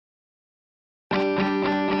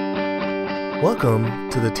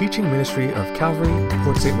Welcome to the teaching ministry of Calvary,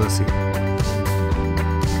 Port St. Lucie.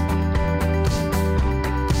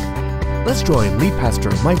 Let's join lead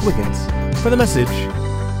pastor Mike Wiggins for the message,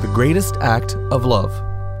 The Greatest Act of Love.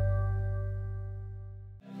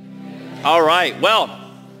 All right, well,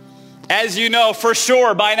 as you know for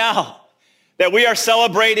sure by now that we are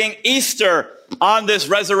celebrating Easter on this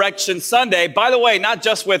Resurrection Sunday. By the way, not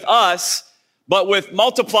just with us, but with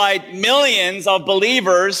multiplied millions of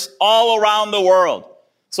believers all around the world.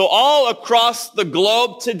 So all across the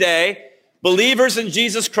globe today, believers in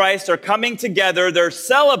Jesus Christ are coming together. They're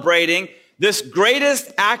celebrating this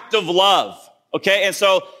greatest act of love. Okay, and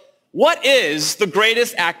so what is the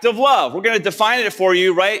greatest act of love? We're going to define it for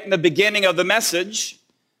you right in the beginning of the message.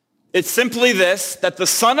 It's simply this, that the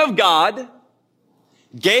Son of God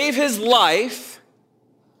gave his life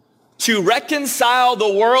to reconcile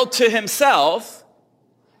the world to himself,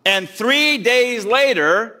 and 3 days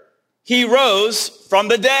later, he rose from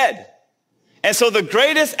the dead. And so the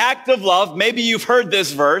greatest act of love, maybe you've heard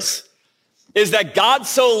this verse, is that God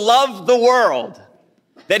so loved the world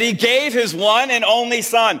that he gave his one and only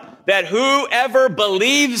Son, that whoever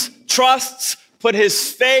believes, trusts, put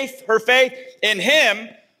his faith, her faith in him,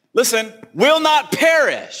 listen, will not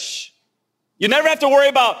perish. You never have to worry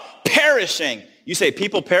about perishing. You say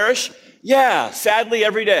people perish? Yeah, sadly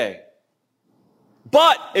every day.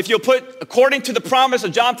 But if you'll put, according to the promise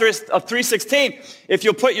of John 3:16, if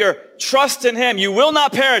you'll put your trust in him, you will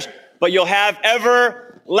not perish, but you'll have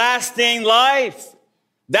everlasting life.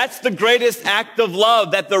 That's the greatest act of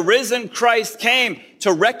love, that the risen Christ came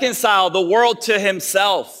to reconcile the world to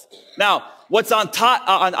himself. Now, what's on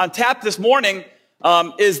tap this morning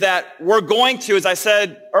is that we're going to, as I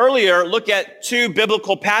said earlier, look at two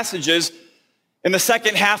biblical passages in the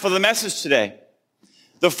second half of the message today.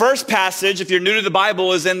 The first passage, if you're new to the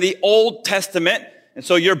Bible, is in the Old Testament. And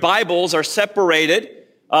so your Bibles are separated,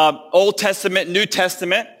 Old Testament, New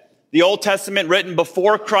Testament. The Old Testament written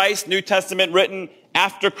before Christ, New Testament written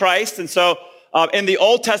after Christ. And so in the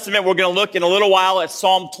Old Testament, we're going to look in a little while at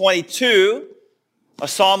Psalm 22, a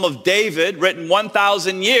Psalm of David written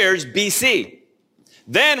 1,000 years BC.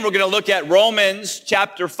 Then we're going to look at Romans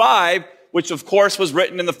chapter 5, which of course was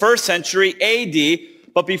written in the first century AD.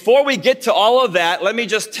 But before we get to all of that, let me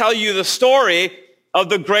just tell you the story of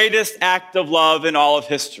the greatest act of love in all of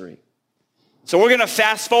history. So we're going to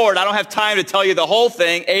fast forward. I don't have time to tell you the whole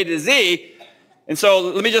thing, A to Z. And so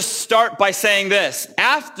let me just start by saying this.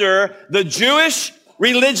 After the Jewish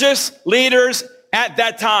religious leaders at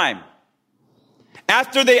that time,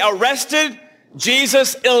 after they arrested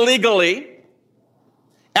Jesus illegally,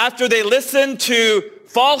 after they listened to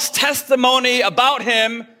false testimony about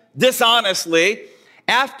him dishonestly,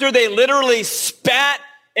 after they literally spat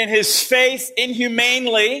in his face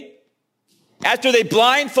inhumanely, after they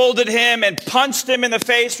blindfolded him and punched him in the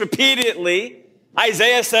face repeatedly,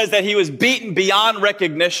 Isaiah says that he was beaten beyond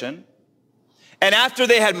recognition, and after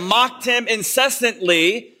they had mocked him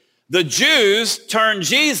incessantly, the Jews turned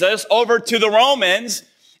Jesus over to the Romans,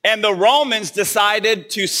 and the Romans decided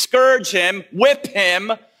to scourge him, whip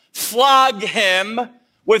him, flog him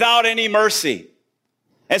without any mercy.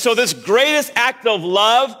 And so this greatest act of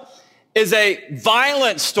love is a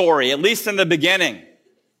violent story, at least in the beginning.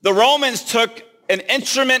 The Romans took an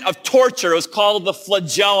instrument of torture. It was called the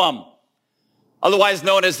flagellum, otherwise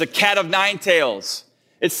known as the cat of nine tails.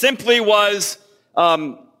 It simply was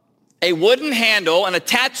a wooden handle, and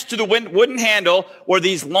attached to the wooden handle were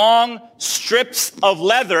these long strips of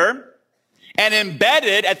leather, and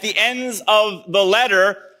embedded at the ends of the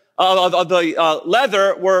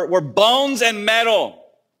leather were bones and metal.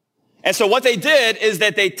 And so what they did is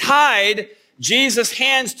that they tied Jesus'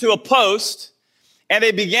 hands to a post, and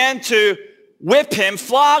they began to whip him,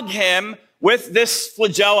 flog him with this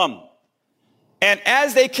flagellum. And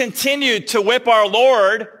as they continued to whip our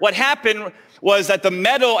Lord, what happened was that the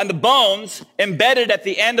metal and the bones embedded at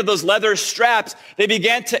the end of those leather straps, they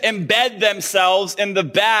began to embed themselves in the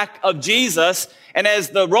back of Jesus. And as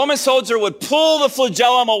the Roman soldier would pull the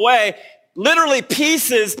flagellum away, literally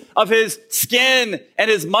pieces of his skin and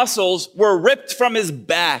his muscles were ripped from his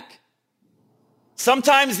back.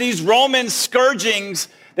 Sometimes these Roman scourgings,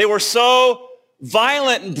 they were so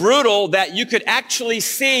violent and brutal that you could actually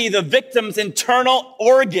see the victim's internal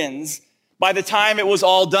organs by the time it was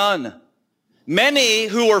all done. Many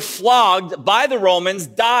who were flogged by the Romans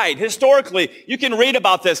died. Historically, you can read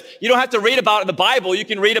about this. You don't have to read about it in the Bible. You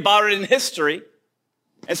can read about it in history.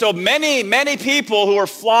 And so many people who were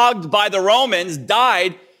flogged by the Romans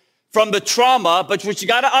died from the trauma. But what you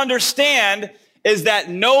got to understand is that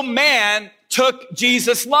no man took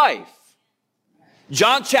Jesus' life.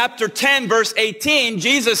 John chapter 10, verse 18,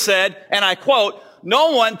 Jesus said, and I quote,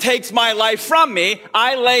 "No one takes my life from me.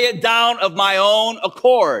 I lay it down of my own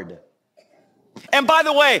accord." And by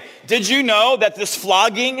the way, did you know that this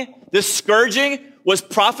flogging, this scourging was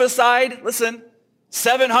prophesied, listen,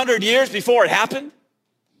 700 years before it happened?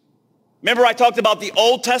 Remember I talked about the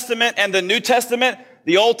Old Testament and the New Testament?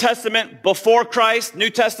 The Old Testament before Christ, New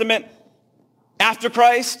Testament after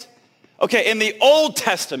Christ? Okay, in the Old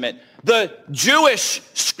Testament, the Jewish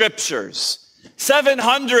scriptures,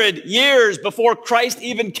 700 years before Christ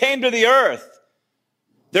even came to the earth,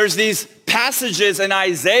 there's these passages in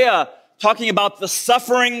Isaiah talking about the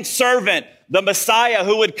suffering servant, the Messiah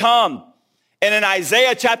who would come. And in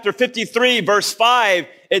Isaiah chapter 53, verse 5,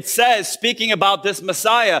 it says, speaking about this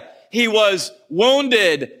Messiah, he was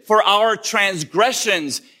wounded for our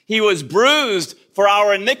transgressions. He was bruised for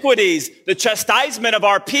our iniquities. The chastisement of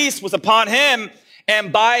our peace was upon him.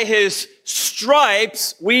 And by his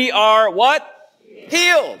stripes, we are what?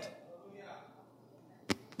 Healed.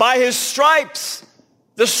 By his stripes,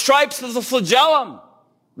 the stripes of the flagellum,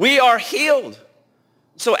 we are healed.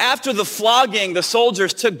 So after the flogging, the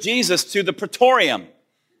soldiers took Jesus to the Praetorium.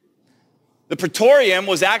 The Praetorium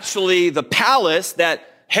was actually the palace that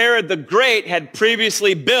Herod the Great had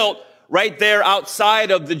previously built right there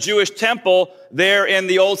outside of the Jewish temple there in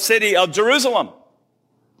the old city of Jerusalem.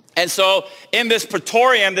 And so in this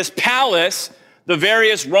Praetorium, this palace, the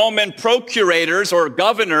various Roman procurators or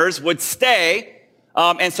governors would stay.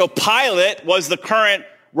 And so Pilate was the current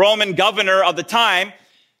Roman governor of the time.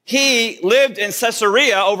 He lived in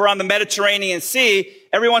Caesarea over on the Mediterranean Sea.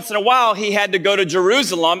 Every once in a while, he had to go to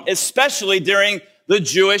Jerusalem, especially during the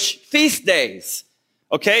Jewish feast days.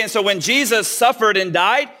 Okay, and so when Jesus suffered and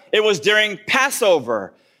died, it was during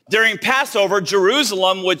Passover. During Passover,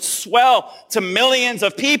 Jerusalem would swell to millions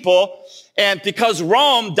of people. And because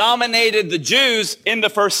Rome dominated the Jews in the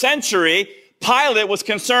first century, Pilate was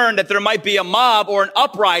concerned that there might be a mob or an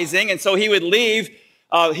uprising. And so he would leave.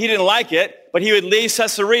 He didn't like it, but he would leave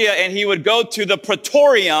Caesarea and he would go to the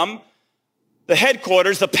Praetorium, the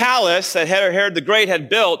headquarters, the palace that Herod the Great had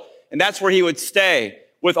built. And that's where he would stay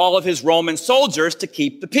with all of his Roman soldiers to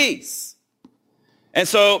keep the peace. And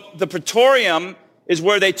so the Praetorium is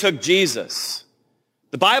where they took Jesus.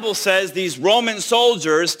 The Bible says these Roman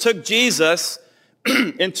soldiers took Jesus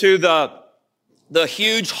into the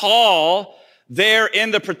huge hall there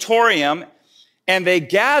in the Praetorium, and they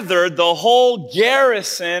gathered the whole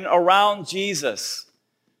garrison around Jesus.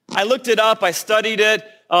 I looked it up, I studied it.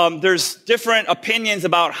 There's different opinions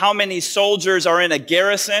about how many soldiers are in a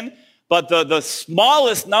garrison, but the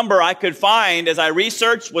smallest number I could find as I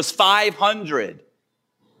researched was 500.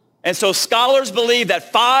 And so scholars believe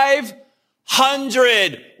that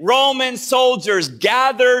 500 Roman soldiers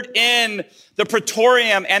gathered in the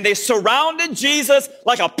Praetorium, and they surrounded Jesus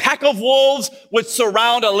like a pack of wolves would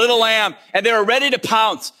surround a little lamb, and they were ready to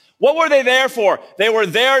pounce. What were they there for? They were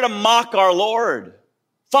there to mock our Lord.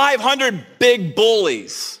 500 big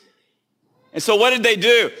bullies. And so what did they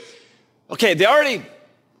do? Okay, they already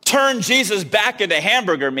turned Jesus back into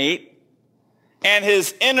hamburger meat, and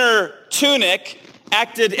his inner tunic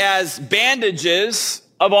acted as bandages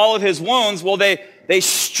of all of his wounds. Well, they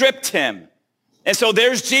stripped him. And so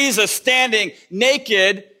there's Jesus standing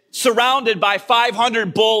naked, surrounded by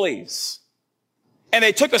 500 bullies. And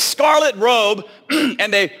they took a scarlet robe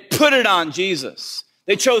and they put it on Jesus.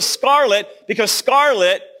 They chose scarlet because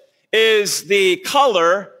scarlet is the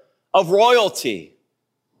color of royalty.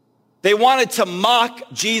 They wanted to mock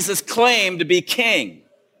Jesus' claim to be king.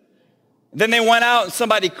 Then they went out and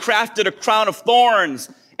somebody crafted a crown of thorns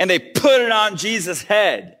and they put it on Jesus'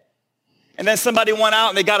 head. And then somebody went out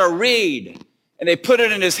and they got a reed and they put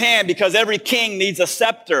it in his hand because every king needs a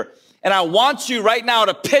scepter. And I want you right now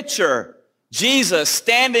to picture Jesus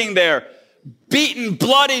standing there, beaten,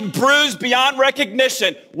 bloodied, bruised beyond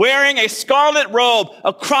recognition, wearing a scarlet robe,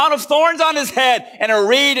 a crown of thorns on his head, and a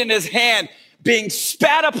reed in his hand, being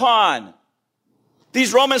spat upon.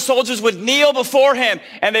 These Roman soldiers would kneel before him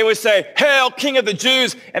and they would say, "Hail, King of the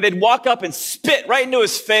Jews." And they'd walk up and spit right into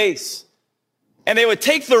his face. And they would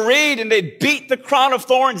take the reed and they'd beat the crown of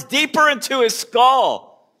thorns deeper into his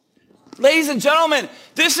skull. Ladies and gentlemen,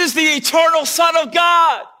 this is the eternal Son of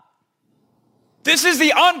God. This is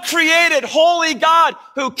the uncreated, holy God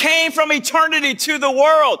who came from eternity to the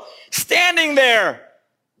world, standing there,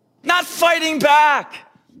 not fighting back,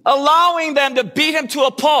 allowing them to beat him to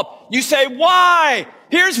a pulp. You say, why?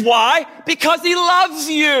 Here's why. Because he loves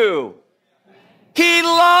you. He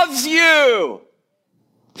loves you.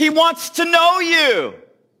 He wants to know you.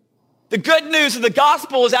 The good news of the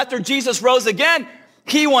gospel is after Jesus rose again,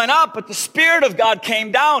 he went up, but the Spirit of God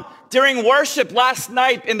came down during worship last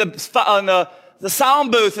night in the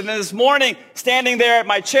sound booth, and then this morning, standing there at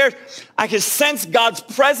my chair, I could sense God's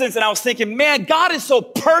presence, and I was thinking, man, God is so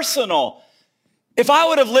personal. If I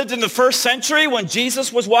would have lived in the first century when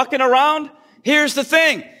Jesus was walking around, here's the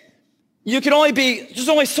thing. There's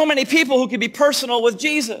only so many people who can be personal with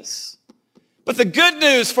Jesus. But the good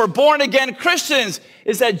news for born-again Christians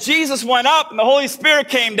is that Jesus went up and the Holy Spirit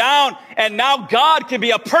came down, and now God can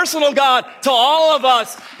be a personal God to all of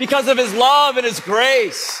us because of his love and his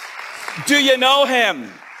grace. Do you know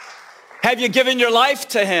him? Have you given your life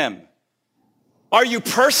to him? Are you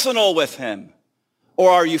personal with him,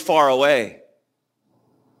 or are you far away?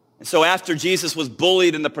 And so after Jesus was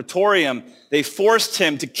bullied in the praetorium, they forced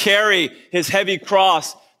him to carry his heavy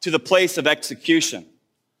cross to the place of execution,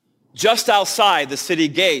 just outside the city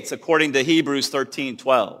gates, according to Hebrews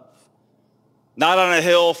 13:12. Not on a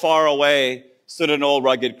hill far away stood an old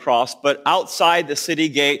rugged cross, but outside the city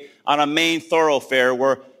gate on a main thoroughfare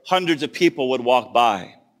where hundreds of people would walk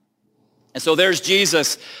by. And so there's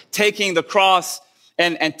Jesus taking the cross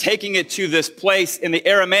and taking it to this place. In the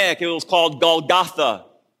Aramaic, it was called Golgotha.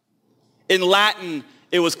 In Latin,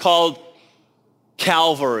 it was called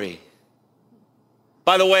Calvary.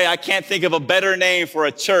 By the way, I can't think of a better name for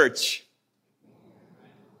a church,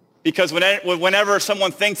 because whenever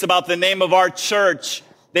someone thinks about the name of our church,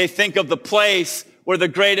 they think of the place where the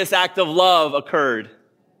greatest act of love occurred,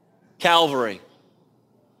 Calvary.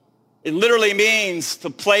 It literally means the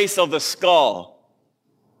place of the skull.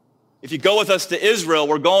 If you go with us to Israel,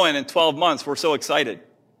 we're going in 12 months. We're so excited.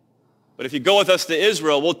 But if you go with us to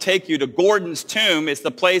Israel, we'll take you to Gordon's tomb. It's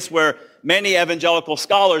the place where many evangelical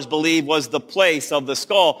scholars believe was the place of the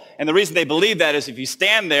skull. And the reason they believe that is if you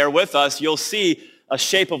stand there with us, you'll see a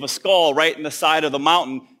shape of a skull right in the side of the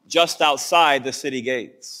mountain just outside the city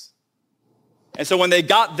gates. And so when they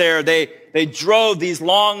got there, they drove these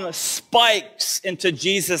long spikes into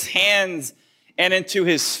Jesus' hands and into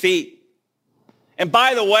his feet. And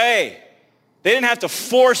by the way, they didn't have to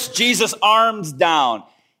force Jesus' arms down.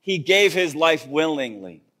 He gave his life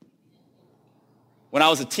willingly. When I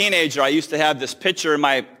was a teenager, I used to have this picture in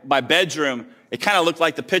my bedroom. It kind of looked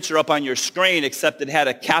like the picture up on your screen, except it had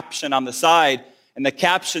a caption on the side. And the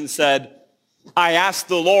caption said, "I asked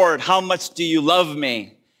the Lord, how much do you love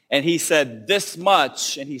me?" And he said, "This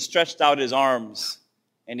much." And he stretched out his arms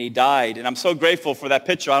and he died. And I'm so grateful for that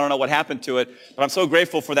picture. I don't know what happened to it, but I'm so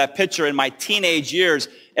grateful for that picture in my teenage years,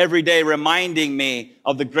 every day reminding me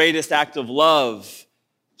of the greatest act of love.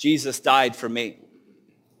 Jesus died for me.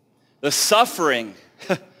 The suffering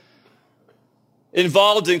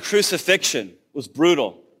involved in crucifixion was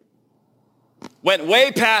brutal. Went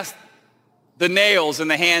way past the nails in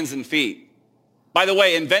the hands and feet. By the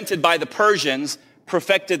way, invented by the Persians,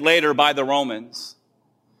 perfected later by the Romans.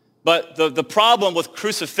 But the problem with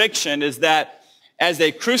crucifixion is that as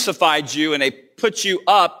they crucified you and they put you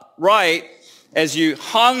upright, as you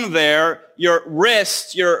hung there, your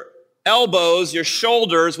wrists, your elbows, your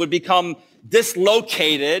shoulders would become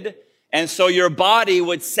dislocated, and so your body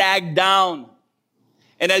would sag down.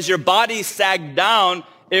 And as your body sagged down,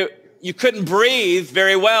 you couldn't breathe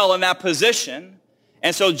very well in that position.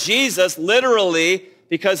 And so Jesus literally,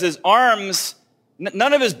 because his arms,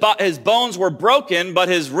 none of his bones were broken, but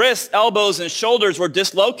his wrists, elbows, and shoulders were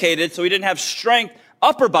dislocated, so he didn't have strength,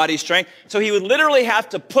 upper body strength. So he would literally have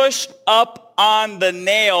to push up on the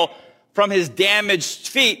nail from his damaged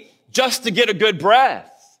feet just to get a good breath.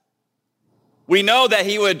 We know that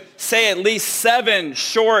he would say at least 7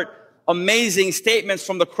 short, amazing statements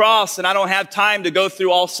from the cross, and I don't have time to go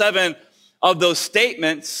through all 7 of those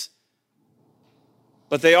statements,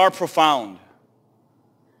 but they are profound.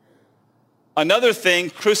 Another thing,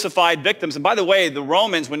 crucified victims. And by the way, the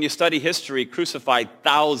Romans, when you study history, crucified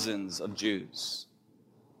thousands of Jews.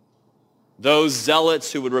 Those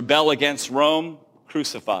zealots who would rebel against Rome,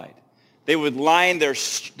 crucified. They would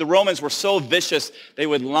the Romans were so vicious, they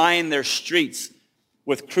would line their streets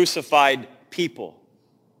with crucified people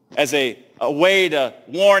as a way to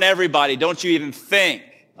warn everybody, don't you even think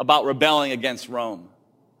about rebelling against Rome.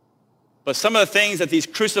 But some of the things that these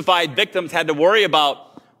crucified victims had to worry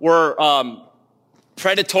about were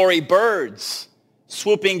predatory birds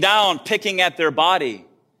swooping down, picking at their body.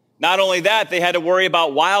 Not only that, they had to worry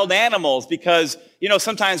about wild animals because,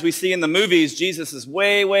 sometimes we see in the movies, Jesus is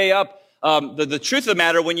way, way up. The truth of the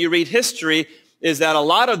matter, when you read history, is that a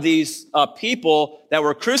lot of these people that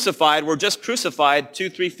were crucified were just crucified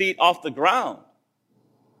 2-3 feet off the ground.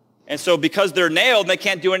 And so because they're nailed and they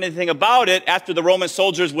can't do anything about it, after the Roman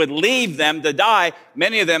soldiers would leave them to die,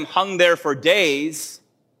 many of them hung there for days.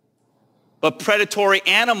 But predatory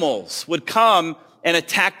animals would come and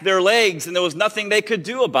attacked their legs, and there was nothing they could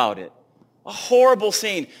do about it. A horrible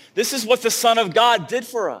scene. This is what the Son of God did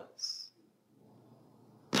for us.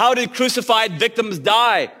 How did crucified victims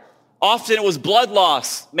die? Often it was blood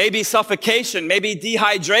loss, maybe suffocation, maybe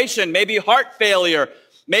dehydration, maybe heart failure,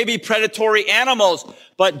 maybe predatory animals.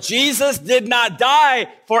 But Jesus did not die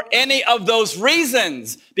for any of those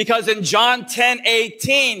reasons, because in John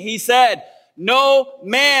 10:18, he said, "No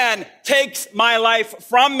man takes my life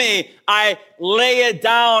from me. I lay it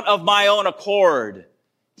down of my own accord."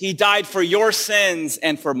 He died for your sins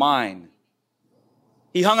and for mine.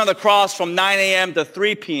 He hung on the cross from 9 a.m. to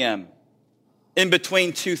 3 p.m. in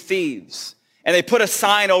between two thieves. And they put a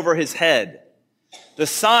sign over his head. The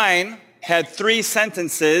sign had 3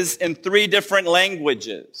 sentences in 3 different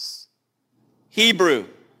languages: Hebrew,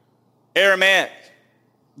 Aramaic,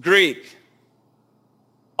 Greek.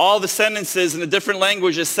 All the sentences in the different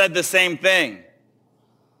languages said the same thing.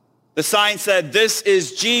 The sign said, "This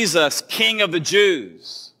is Jesus, King of the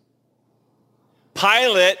Jews."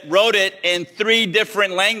 Pilate wrote it in 3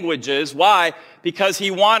 different languages. Why? Because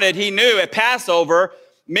he knew at Passover,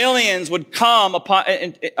 millions would come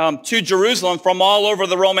to Jerusalem from all over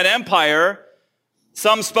the Roman Empire.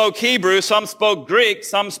 Some spoke Hebrew, some spoke Greek,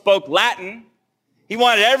 some spoke Latin. He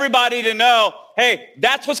wanted everybody to know, hey,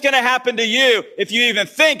 that's what's going to happen to you if you even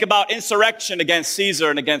think about insurrection against Caesar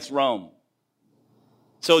and against Rome.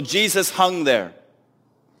 So Jesus hung there.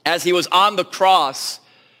 As he was on the cross,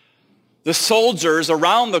 the soldiers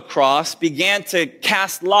around the cross began to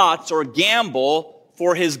cast lots or gamble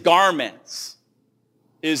for his garments,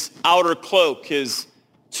 his outer cloak, his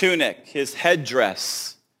tunic, his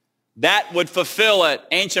headdress. That would fulfill an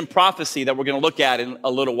ancient prophecy that we're going to look at in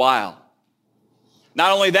a little while.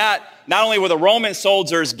 Not only were the Roman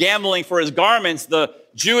soldiers gambling for his garments, the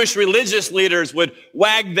Jewish religious leaders would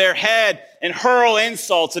wag their head and hurl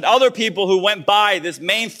insults, and other people who went by this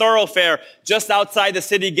main thoroughfare just outside the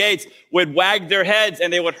city gates would wag their heads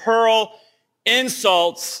and they would hurl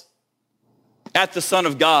insults at the Son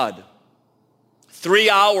of God. 3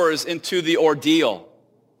 hours into the ordeal.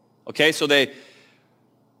 Okay, so they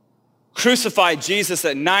crucified Jesus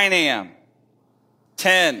at 9 a.m.,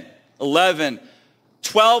 10, 11,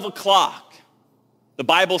 12 o'clock. The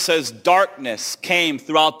Bible says darkness came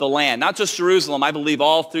throughout the land, not just Jerusalem, I believe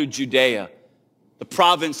all through Judea, the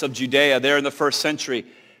province of Judea there in the first century.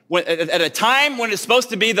 At a time when it's supposed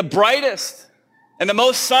to be the brightest and the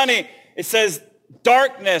most sunny, it says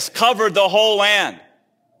darkness covered the whole land.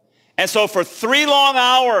 And so for 3 long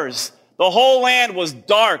hours, the whole land was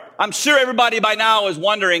dark. I'm sure everybody by now is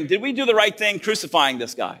wondering, did we do the right thing crucifying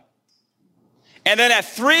this guy? And then at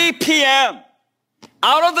 3 p.m.,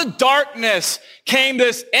 out of the darkness came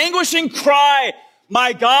this anguishing cry,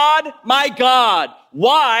 my God,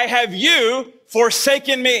 why have you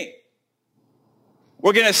forsaken me?"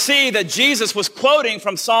 We're going to see that Jesus was quoting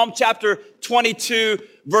from Psalm chapter 22,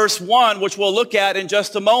 verse 1, which we'll look at in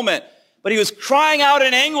just a moment. But he was crying out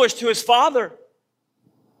in anguish to his Father.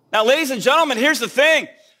 Now, ladies and gentlemen, here's the thing.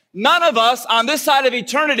 None of us on this side of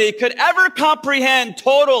eternity could ever comprehend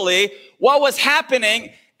totally what was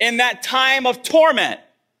happening in that time of torment.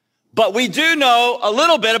 But we do know a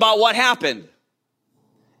little bit about what happened.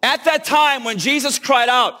 At that time when Jesus cried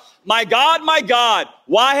out, my God,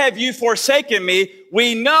 why have you forsaken me?"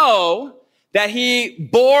 We know that he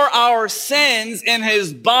bore our sins in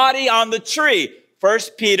his body on the tree.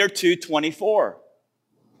 1 Peter 2:24.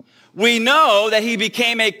 We know that he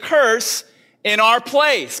became a curse in our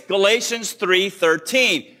place. Galatians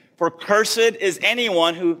 3:13. For cursed is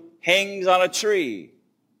anyone who hangs on a tree.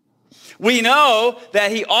 We know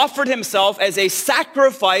that he offered himself as a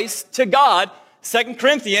sacrifice to God, 2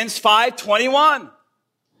 Corinthians 5:21.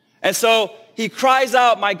 And so he cries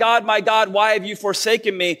out, my God, why have you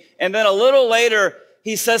forsaken me?" And then a little later,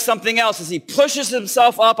 he says something else as he pushes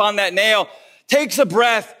himself up on that nail, takes a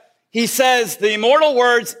breath. He says the immortal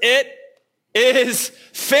words, "It is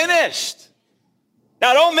finished."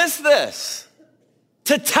 Now don't miss this.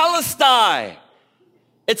 Tetelestai.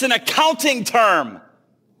 It's an accounting term.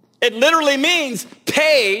 It literally means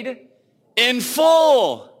paid in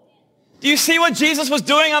full. Do you see what Jesus was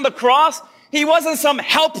doing on the cross? He wasn't some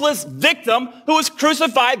helpless victim who was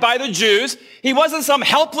crucified by the Jews. He wasn't some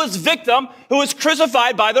helpless victim who was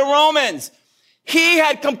crucified by the Romans. He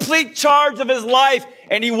had complete charge of his life,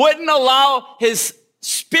 and he wouldn't allow his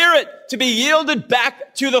spirit to be yielded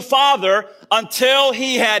back to the Father until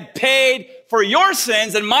he had paid for your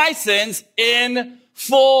sins and my sins in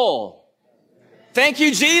full. Thank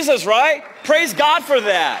you, Jesus, right? Praise God for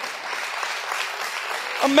that.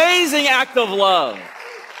 Amazing act of love.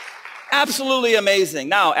 Absolutely amazing.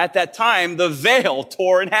 Now, at that time, the veil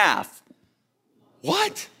tore in half.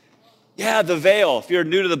 What? Yeah, the veil. If you're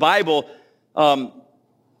new to the Bible, around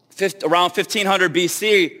 1500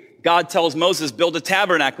 BC, God tells Moses, build a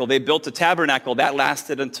tabernacle. They built a tabernacle. That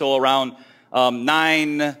lasted until around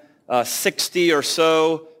 960 or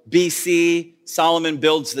so BC. Solomon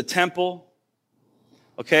builds the temple.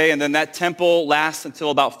 Okay, and then that temple lasts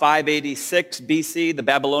until about 586 BC. The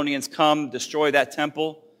Babylonians come, destroy that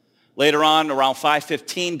temple. Later on, around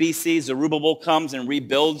 515 BC, Zerubbabel comes and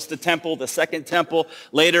rebuilds the temple, the second temple.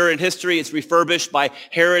 Later in history, it's refurbished by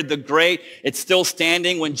Herod the Great. It's still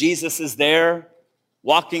standing when Jesus is there,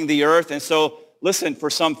 walking the earth. And so, listen, for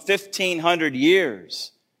some 1,500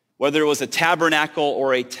 years, whether it was a tabernacle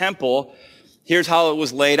or a temple, here's how it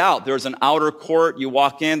was laid out. There's an outer court. You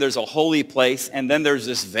walk in, there's a holy place, and then there's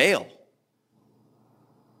this veil.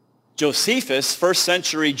 Josephus, first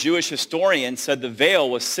century Jewish historian, said the veil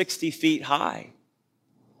was 60 feet high.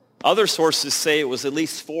 Other sources say it was at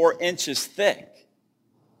least 4 inches thick.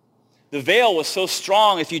 The veil was so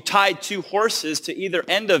strong, if you tied 2 horses to either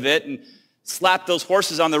end of it and slapped those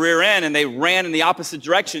horses on the rear end and they ran in the opposite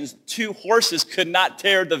directions, 2 horses could not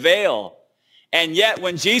tear the veil. And yet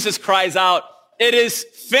when Jesus cries out, "It is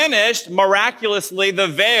finished," miraculously the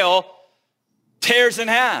veil tears in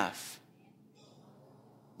half.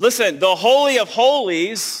 Listen, the Holy of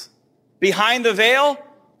Holies behind the veil,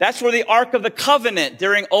 that's where the Ark of the Covenant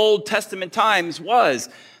during Old Testament times was.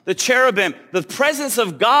 The cherubim, the presence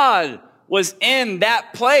of God was in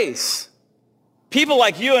that place. People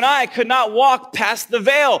like you and I could not walk past the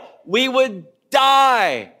veil. We would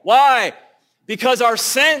die. Why? Because our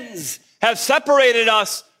sins have separated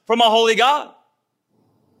us from a holy God.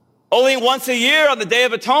 Only once a year on the Day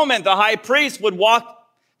of Atonement, the high priest would walk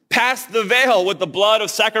past the veil with the blood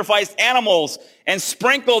of sacrificed animals and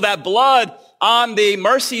sprinkle that blood on the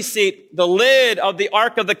mercy seat, the lid of the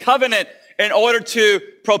Ark of the Covenant, in order to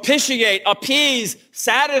propitiate, appease,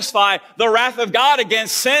 satisfy the wrath of God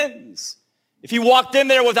against sins. If he walked in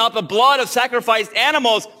there without the blood of sacrificed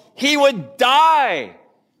animals, he would die.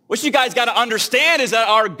 What you guys got to understand is that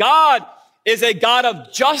our God is a God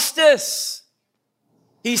of justice.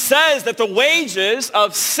 He says that the wages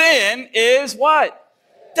of sin is what?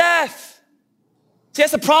 Death. See,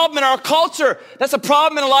 that's a problem in our culture. That's a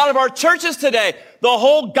problem in a lot of our churches today. The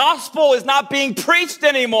whole gospel is not being preached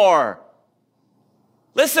anymore.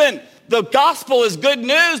 Listen, the gospel is good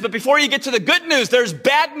news, but before you get to the good news, there's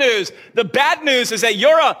bad news. The bad news is that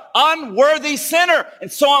you're an unworthy sinner, and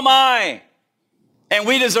so am I. And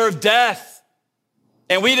we deserve death.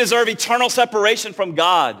 And we deserve eternal separation from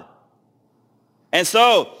God. And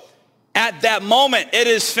so, at that moment, it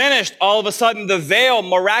is finished. All of a sudden, the veil,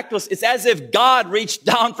 miraculous. It's as if God reached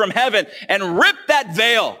down from heaven and ripped that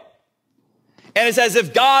veil. And it's as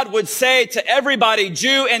if God would say to everybody,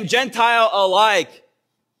 Jew and Gentile alike,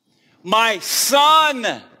 "My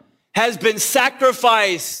son has been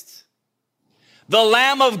sacrificed. The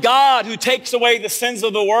Lamb of God who takes away the sins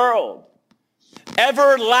of the world.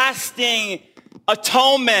 Everlasting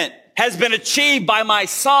atonement has been achieved by my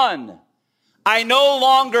son. I no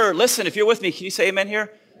longer," listen, if you're with me, can you say amen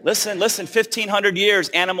here? Listen, 1,500 years,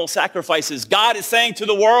 animal sacrifices. God is saying to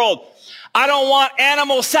the world, I don't want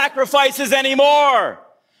animal sacrifices anymore.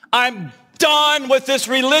 I'm done with this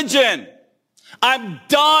religion. I'm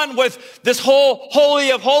done with this whole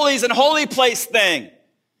Holy of Holies and holy place thing.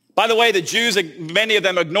 By the way, the Jews, many of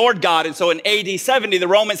them ignored God, and so in AD 70, the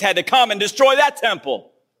Romans had to come and destroy that temple.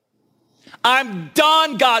 I'm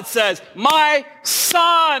done, God says. My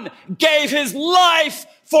son gave his life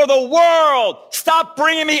for the world. Stop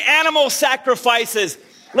bringing me animal sacrifices.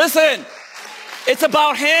 Listen, it's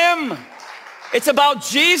about him. It's about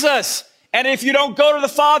Jesus. And if you don't go to the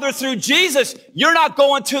Father through Jesus, you're not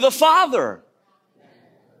going to the Father.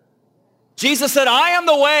 Jesus said, I am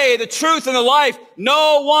the way, the truth, and the life.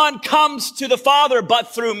 No one comes to the Father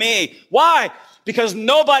but through me. Why? Because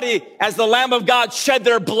nobody, as the Lamb of God, shed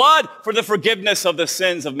their blood for the forgiveness of the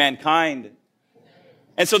sins of mankind.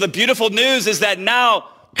 And so the beautiful news is that now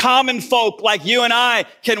common folk like you and I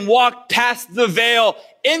can walk past the veil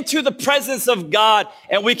into the presence of God,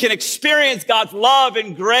 and we can experience God's love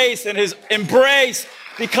and grace and his embrace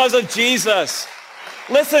because of Jesus.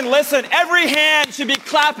 Listen, every hand should be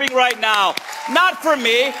clapping right now. Not for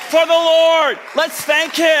me, for the Lord. Let's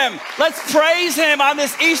thank him. Let's praise him on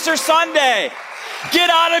this Easter Sunday.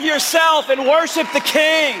 Get out of yourself and worship the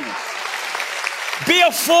King. Be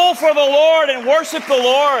a fool for the Lord and worship the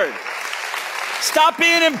Lord. Stop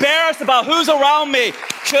being embarrassed about who's around me.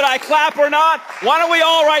 Should I clap or not? Why don't we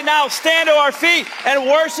all right now stand to our feet and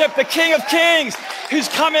worship the King of Kings who's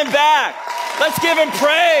coming back. Let's give him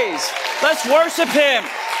praise. Let's worship him.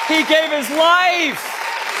 He gave his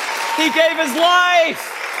life. He gave his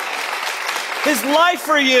life. His life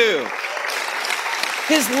for you.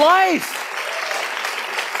 His life.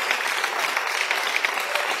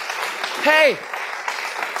 Hey,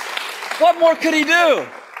 what more could he do?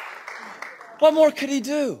 What more could he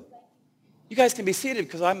do? You guys can be seated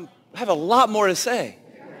because I have a lot more to say.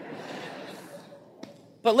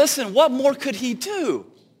 But listen, what more could he do?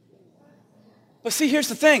 But see, here's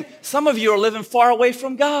the thing. Some of you are living far away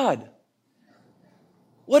from God.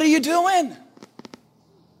 What are you doing?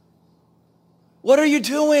 What are you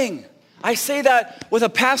doing? I say that with a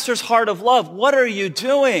pastor's heart of love. What are you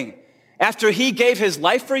doing? After he gave his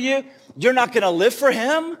life for you, you're not going to live for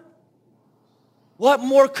him? What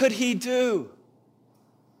more could he do?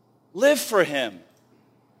 Live for him.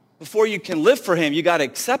 Before you can live for him, you got to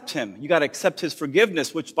accept him. You got to accept his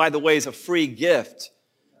forgiveness, which, by the way, is a free gift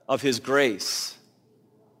of his grace.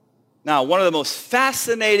 Now, one of the most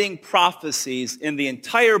fascinating prophecies in the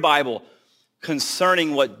entire Bible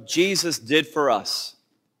concerning what Jesus did for us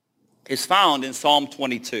is found in Psalm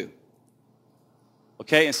 22.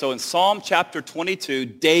 Okay, and so in Psalm chapter 22,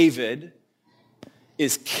 David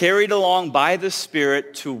is carried along by the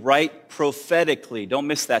Spirit to write prophetically. Don't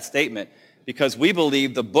miss that statement, because we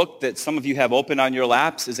believe the book that some of you have open on your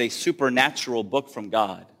laps is a supernatural book from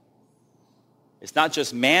God. It's not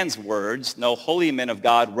just man's words. No, holy men of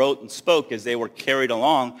God wrote and spoke as they were carried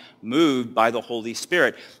along, moved by the Holy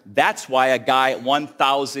Spirit. That's why a guy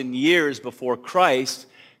 1,000 years before Christ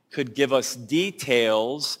could give us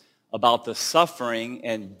details about the suffering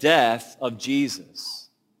and death of Jesus.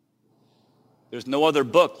 There's no other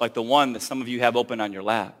book like the one that some of you have open on your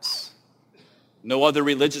laps. No other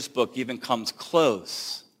religious book even comes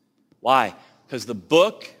close. Why? Because the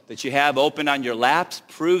book that you have open on your laps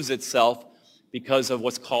proves itself because of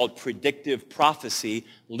what's called predictive prophecy,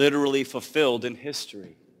 literally fulfilled in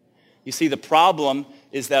history. You see, the problem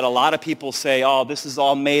is that a lot of people say, oh, this is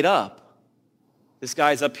all made up. This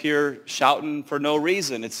guy's up here shouting for no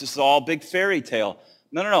reason. It's just all big fairy tale.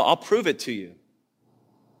 No, I'll prove it to you.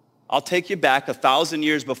 I'll take you back 1,000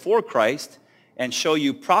 years before Christ and show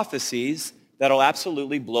you prophecies that'll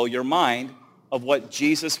absolutely blow your mind of what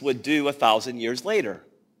Jesus would do 1,000 years later.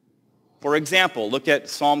 For example, look at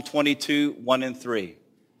Psalm 22, 1 and 3.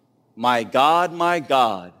 My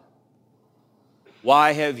God,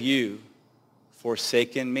 why have you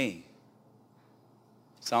forsaken me?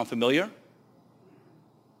 Sound familiar?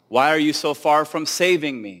 Why are you so far from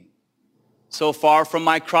saving me? So far from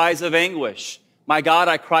my cries of anguish? My God,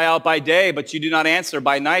 I cry out by day, but you do not answer.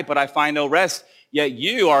 By night, but I find no rest. Yet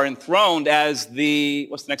you are enthroned as the,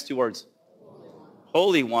 what's the next two words?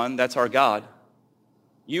 Holy One, that's our God.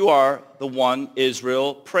 You are the one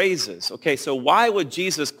Israel praises. Okay, so why would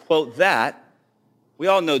Jesus quote that? We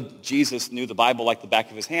all know Jesus knew the Bible like the back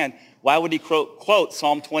of his hand. Why would he quote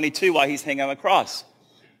Psalm 22 while he's hanging on the cross?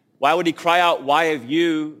 Why would he cry out, why have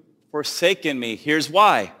you forsaken me? Here's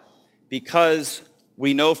why. Because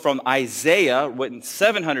we know from Isaiah, written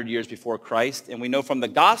 700 years before Christ, and we know from the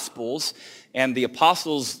Gospels and the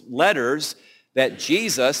Apostles' letters that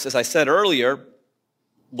Jesus, as I said earlier,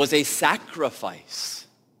 was a sacrifice.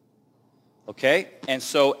 Okay? And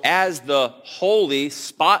so as the holy,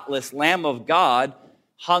 spotless Lamb of God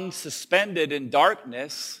hung suspended in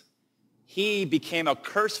darkness, he became a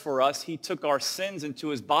curse for us. He took our sins into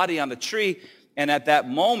his body on the tree, and at that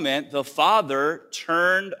moment, the Father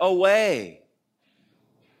turned away.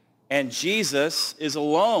 And Jesus is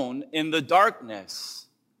alone in the darkness.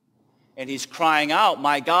 And he's crying out,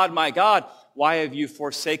 my God, why have you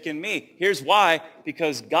forsaken me? Here's why.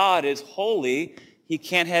 Because God is holy. He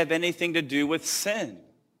can't have anything to do with sin.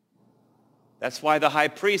 That's why the high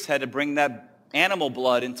priest had to bring that animal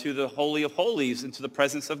blood into the Holy of Holies, into the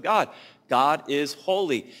presence of God. God is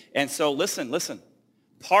holy. And so listen.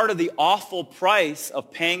 Part of the awful price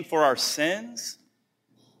of paying for our sins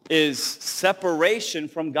is separation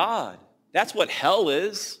from God. That's what hell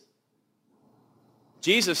is.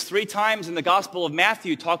 Jesus 3 times in the Gospel of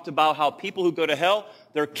Matthew talked about how people who go to hell,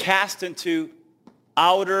 they're cast into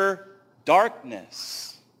outer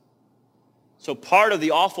darkness. So part of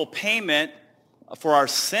the awful payment for our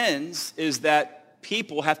sins is that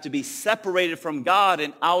people have to be separated from God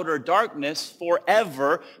in outer darkness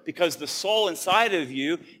forever, because the soul inside of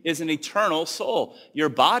you is an eternal soul. Your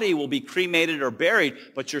body will be cremated or buried,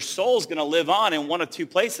 but your soul's going to live on in one of two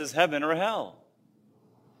places, heaven or hell.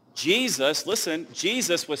 Jesus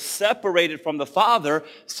was separated from the Father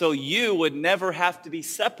so you would never have to be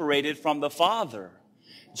separated from the Father.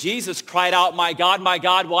 Jesus cried out, my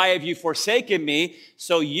God, why have you forsaken me?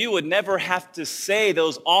 So you would never have to say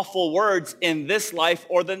those awful words in this life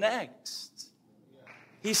or the next.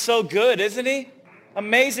 He's so good, isn't he?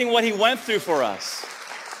 Amazing what he went through for us.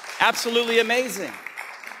 Absolutely amazing.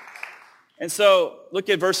 And so look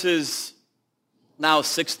at verses now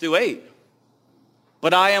 6 through 8.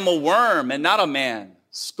 But I am a worm and not a man,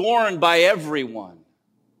 scorned by everyone.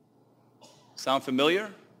 Sound familiar?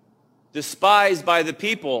 Despised by the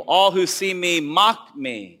people. All who see me mock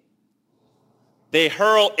me. They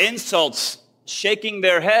hurl insults, shaking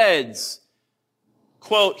their heads.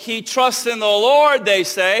 Quote, he trusts in the Lord, they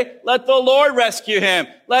say. Let the Lord rescue him.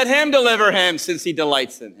 Let him deliver him, since he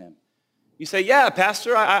delights in him. You say, yeah,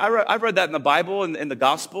 Pastor, I've read that in the Bible and in the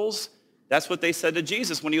Gospels. That's what they said to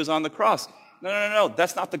Jesus when he was on the cross. No.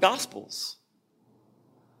 That's not the Gospels.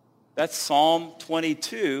 That's Psalm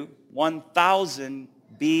 22, 1000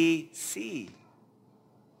 BC.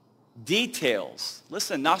 Details.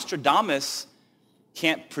 Listen, Nostradamus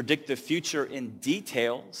can't predict the future in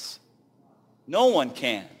details. No one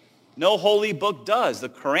can. No holy book does. The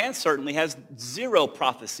Quran certainly has 0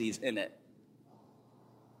 prophecies in it.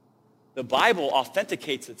 The Bible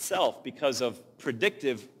authenticates itself because of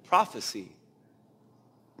predictive prophecy.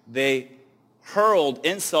 They hurled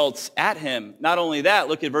insults at him. Not only that,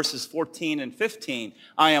 look at verses 14 and 15.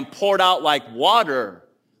 I am poured out like water.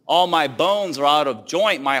 All my bones are out of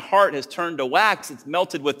joint. My heart has turned to wax. It's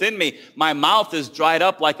melted within me. My mouth is dried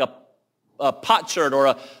up like a potsherd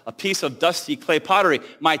or a piece of dusty clay pottery.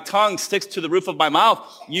 My tongue sticks to the roof of my mouth.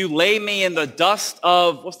 You lay me in the dust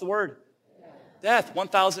of, what's the word? Death,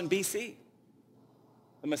 1000 BC.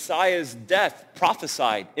 The Messiah's death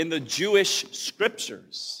prophesied in the Jewish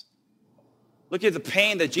scriptures. Look at the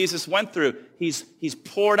pain that Jesus went through. He's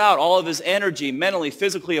poured out all of his energy, mentally,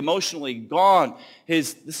 physically, emotionally, gone.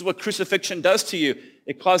 This is what crucifixion does to you.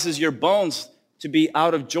 It causes your bones to be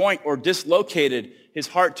out of joint or dislocated. His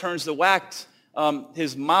heart turns to wax.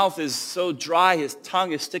 His mouth is so dry, his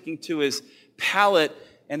tongue is sticking to his palate.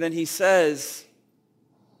 And then he says,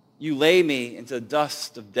 you lay me into the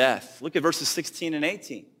dust of death. Look at verses 16 and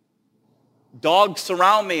 18. Dogs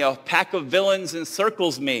surround me, a pack of villains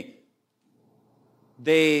encircles me.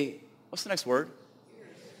 What's the next word?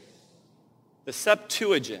 The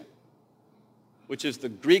Septuagint, which is the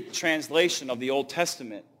Greek translation of the Old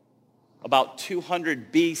Testament, about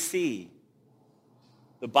 200 BC.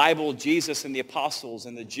 The Bible Jesus and the apostles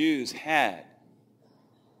and the Jews had.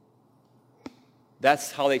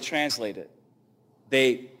 That's how they translate it.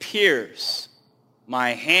 They pierce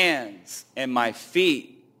my hands and my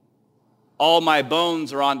feet. All my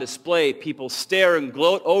bones are on display. People stare and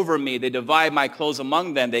gloat over me. They divide my clothes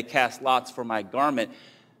among them. They cast lots for my garment.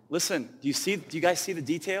 Listen, do you guys see the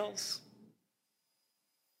details?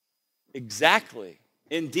 Exactly.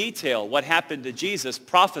 In detail, what happened to Jesus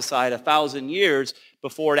prophesied 1,000 years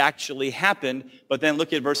before it actually happened. But then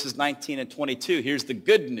look at verses 19 and 22. Here's the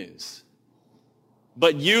good news.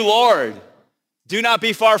 But you, Lord, do not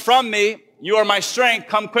be far from me. You are my strength.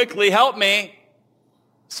 Come quickly, help me.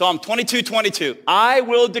 Psalm 22:22. I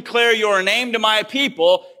will declare your name to my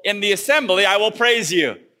people. In the assembly, I will praise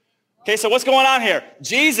you. Okay, so what's going on here?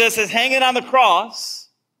 Jesus is hanging on the cross,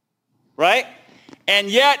 right? And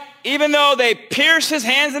yet, even though they pierced his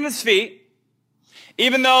hands and his feet,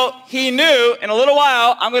 even though he knew in a little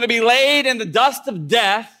while, I'm going to be laid in the dust of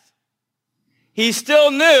death, he still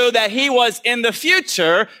knew that he was in the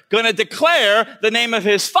future going to declare the name of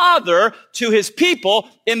his Father to his people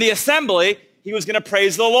in the assembly. He was going to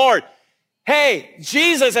praise the Lord. Hey,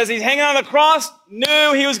 Jesus, as he's hanging on the cross,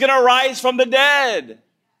 knew he was going to rise from the dead.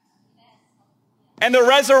 And the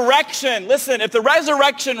resurrection, listen, if the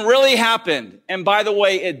resurrection really happened, and by the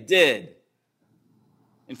way, it did.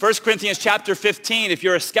 In 1 Corinthians chapter 15, if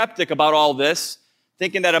you're a skeptic about all this,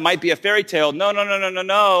 thinking that it might be a fairy tale,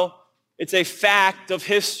 no. It's a fact of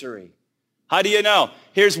history. How do you know?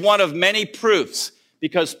 Here's one of many proofs.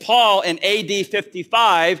 Because Paul in AD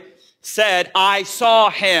 55 said, I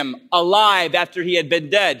saw him alive after he had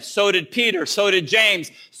been dead. So did Peter, so did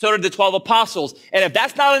James, so did the 12 apostles. And if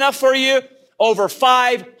that's not enough for you, over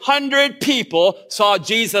 500 people saw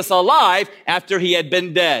Jesus alive after he had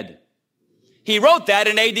been dead. He wrote that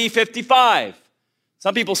in AD 55.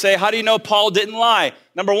 Some people say, how do you know Paul didn't lie?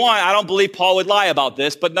 Number one, I don't believe Paul would lie about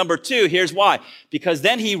this. But number two, here's why. Because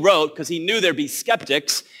then he wrote, because he knew there'd be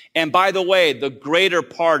skeptics. And by the way, the greater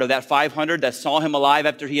part of that 500 that saw him alive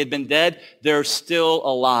after he had been dead, they're still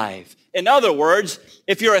alive. In other words,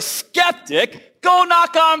 if you're a skeptic, go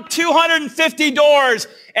knock on 250 doors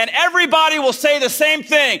and everybody will say the same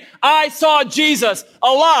thing. I saw Jesus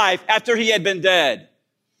alive after he had been dead.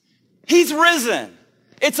 He's risen.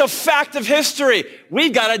 It's a fact of history.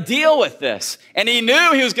 We've got to deal with this. And he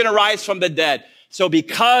knew he was going to rise from the dead. So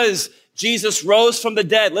because Jesus rose from the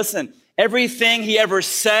dead, listen, everything he ever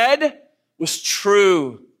said was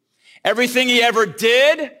true. Everything he ever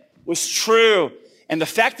did was true. And the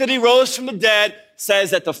fact that he rose from the dead says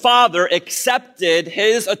that the Father accepted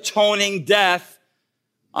his atoning death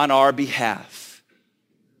on our behalf.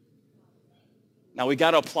 Now we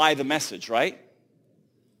got to apply the message, right?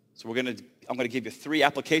 So I'm going to give you 3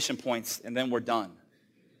 application points and then we're done.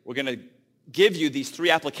 We're going to give you these 3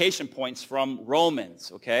 application points from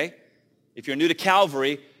Romans, okay? If you're new to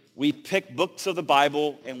Calvary, we pick books of the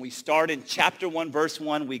Bible and we start in chapter 1, verse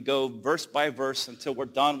 1. We go verse by verse until we're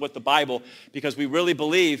done with the Bible because we really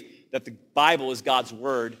believe that the Bible is God's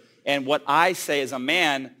word. And what I say as a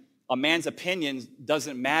man's opinion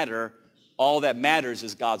doesn't matter. All that matters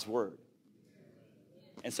is God's word.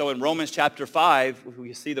 And so in Romans chapter 5,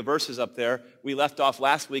 we see the verses up there. We left off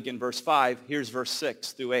last week in verse 5. Here's verse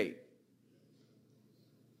 6 through 8.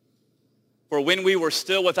 For when we were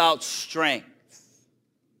still without strength.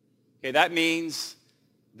 Okay, that means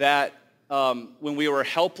that when we were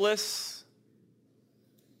helpless,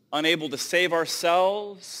 unable to save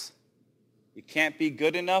ourselves, you can't be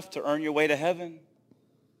good enough to earn your way to heaven.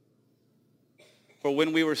 For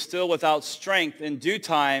when we were still without strength, in due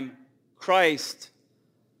time, Christ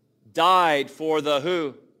died for the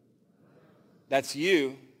who? That's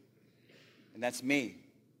you, and that's me.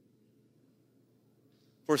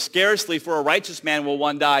 For scarcely for a righteous man will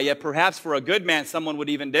one die, yet perhaps for a good man someone would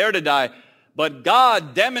even dare to die. But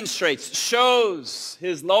God demonstrates, shows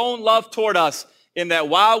his lone love toward us in that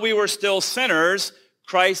while we were still sinners,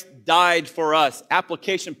 Christ died for us.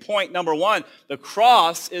 Application point number 1, the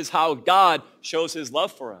cross is how God shows his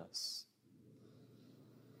love for us.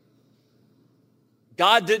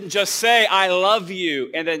 God didn't just say, I love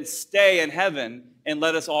you, and then stay in heaven and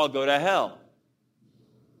let us all go to hell.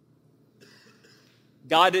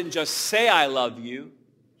 God didn't just say, I love you.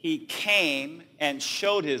 He came and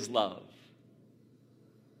showed his love.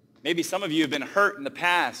 Maybe some of you have been hurt in the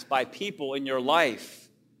past by people in your life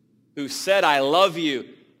who said, I love you,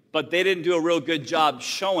 but they didn't do a real good job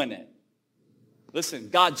showing it. Listen,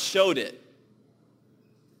 God showed it.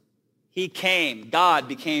 He came, God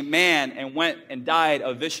became man and went and died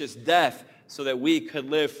a vicious death so that we could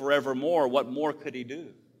live forevermore. What more could he do?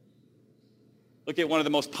 Look at one of the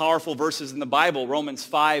most powerful verses in the Bible, Romans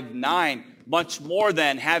 5:9. Much more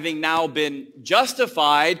than having now been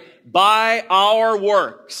justified by our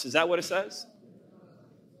works. Is that what it says?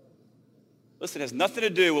 Listen, it has nothing to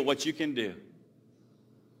do with what you can do.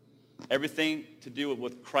 Everything to do with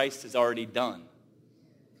what Christ has already done.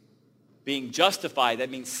 Being justified, that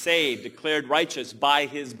means saved, declared righteous by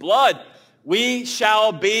his blood. We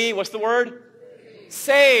shall be, what's the word?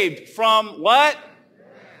 Saved from what?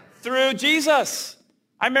 Through Jesus.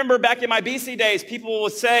 I remember back in my BC days, people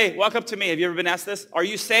would say, walk up to me, have you ever been asked this? Are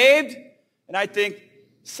you saved? And I think,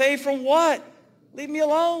 saved from what? Leave me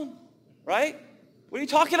alone, right? What are you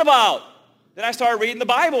talking about? Then I started reading the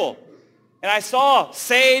Bible, and I saw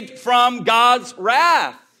saved from God's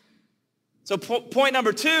wrath. So point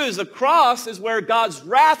number 2 is the cross is where God's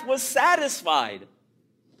wrath was satisfied.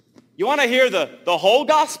 You want to hear the whole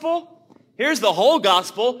gospel? Here's the whole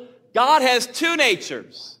gospel. God has 2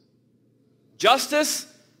 natures, justice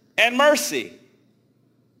and mercy.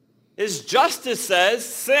 His justice says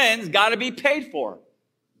sin's got to be paid for.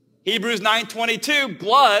 Hebrews 9:22,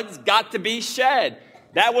 blood's got to be shed.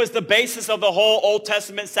 That was the basis of the whole Old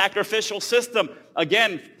Testament sacrificial system.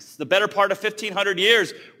 Again, the better part of 1,500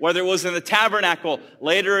 years, whether it was in the tabernacle,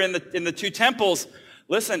 later in the 2 temples.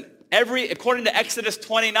 Listen, according to Exodus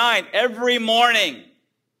 29, every morning,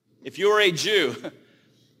 if you were a Jew,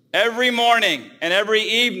 every morning and every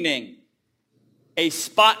evening, a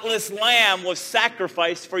spotless lamb was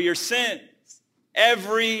sacrificed for your sins.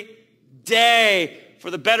 Every day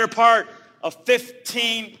for the better part of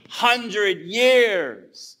 1,500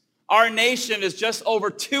 years. Our nation is just over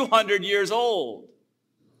 200 years old.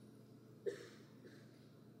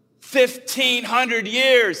 1,500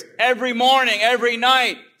 years, every morning, every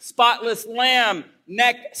night, spotless lamb,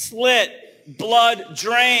 neck slit, blood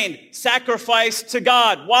drained, sacrifice to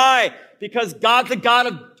God. Why? Because God's the God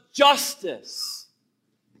of justice.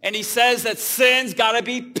 And he says that sin's got to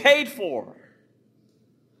be paid for.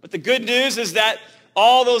 But the good news is that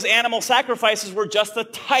all those animal sacrifices were just a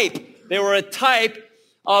type. They were a type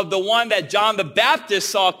of the one that John the Baptist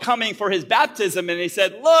saw coming for his baptism. And he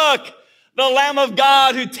said, look, the Lamb of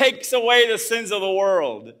God who takes away the sins of the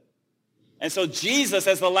world. And so Jesus,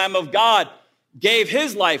 as the Lamb of God, gave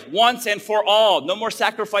his life once and for all. No more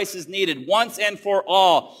sacrifices needed. Once and for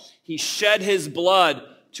all. He shed his blood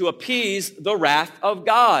to appease the wrath of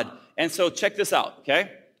God. And so check this out,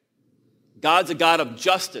 okay? God's a God of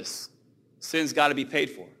justice. Sin's got to be paid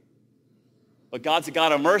for. But God's a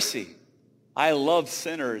God of mercy. I love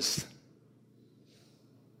sinners,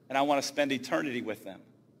 and I want to spend eternity with them.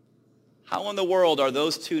 How in the world are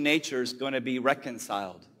those two natures going to be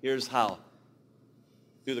reconciled? Here's how.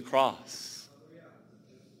 Through the cross.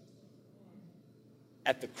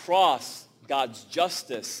 At the cross, God's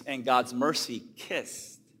justice and God's mercy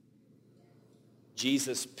kissed.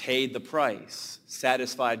 Jesus paid the price,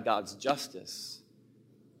 satisfied God's justice,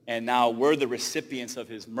 and now we're the recipients of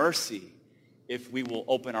his mercy if we will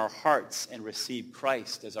open our hearts and receive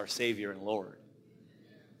Christ as our Savior and Lord.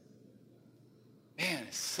 Man,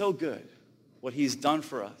 it's so good what he's done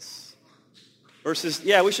for us. We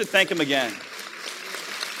should thank him again.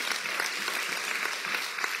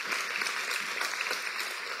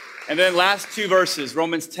 And then last two verses,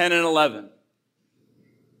 Romans 10 and 11.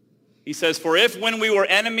 He says, for if when we were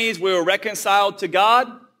enemies, we were reconciled to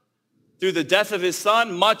God through the death of his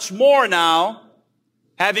Son, much more now,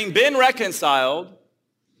 having been reconciled,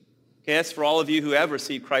 okay, that's for all of you who have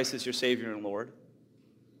received Christ as your Savior and Lord,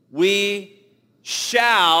 we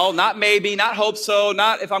shall, not maybe, not hope so,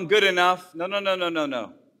 not if I'm good enough,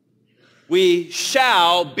 no. We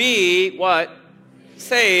shall be, what?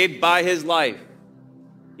 Saved by his life.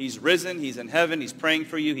 He's risen, he's in heaven, he's praying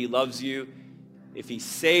for you, he loves you. If he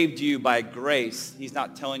saved you by grace, he's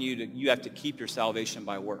not telling you you have to keep your salvation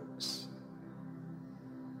by works.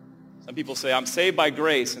 Some people say, I'm saved by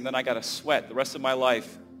grace, and then I got to sweat the rest of my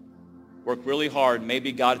life, work really hard,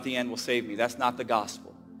 maybe God at the end will save me. That's not the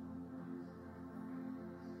gospel.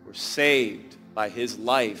 We're saved by his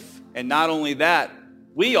life. And not only that,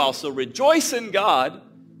 we also rejoice in God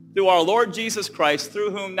through our Lord Jesus Christ,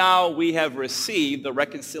 through whom now we have received the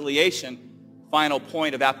reconciliation. Final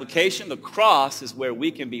point of application, the cross is where we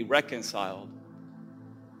can be reconciled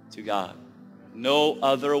to God. No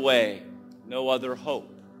other way, no other hope.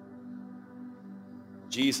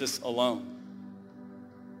 Jesus alone.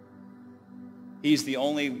 He's the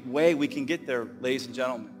only way we can get there, ladies and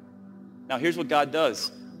gentlemen. Now here's what God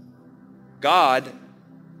does. God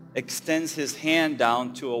extends his hand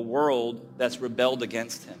down to a world that's rebelled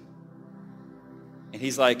against him. And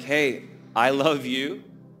he's like, hey, I love you.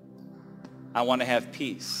 I want to have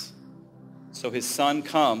peace. So his Son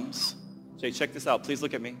comes. Jay, check this out. Please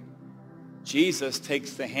look at me. Jesus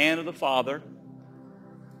takes the hand of the Father,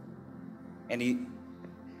 and he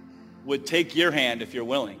would take your hand if you're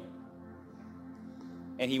willing.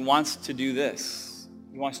 And he wants to do this.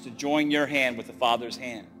 He wants to join your hand with the Father's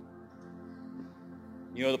hand.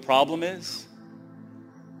 You know what the problem is?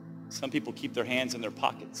 Some people keep their hands in their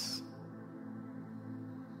pockets.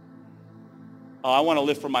 Oh, I want to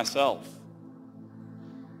live for myself.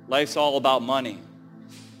 Life's all about money,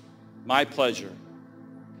 my pleasure.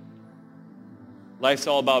 Life's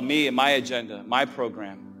all about me and my agenda, my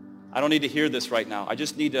program. I don't need to hear this right now. I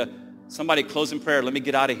just need somebody close in prayer. Let me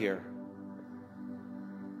get out of here.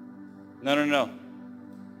 No.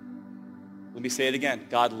 Let me say it again.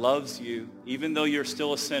 God loves you. Even though you're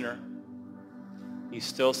still a sinner, he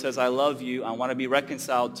still says, I love you. I want to be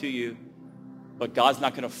reconciled to you. But God's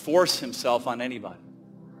not going to force himself on anybody.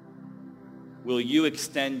 Will you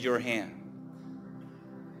extend your hand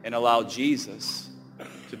and allow Jesus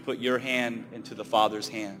to put your hand into the Father's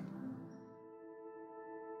hand?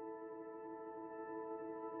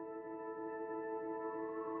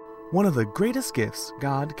 One of the greatest gifts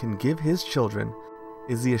God can give his children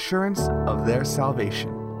is the assurance of their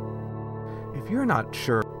salvation. If you're not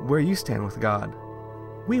sure where you stand with God,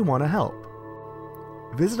 we want to help.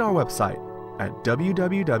 Visit our website at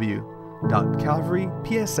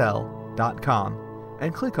www.calvarypsl.com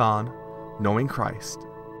and click on Knowing Christ.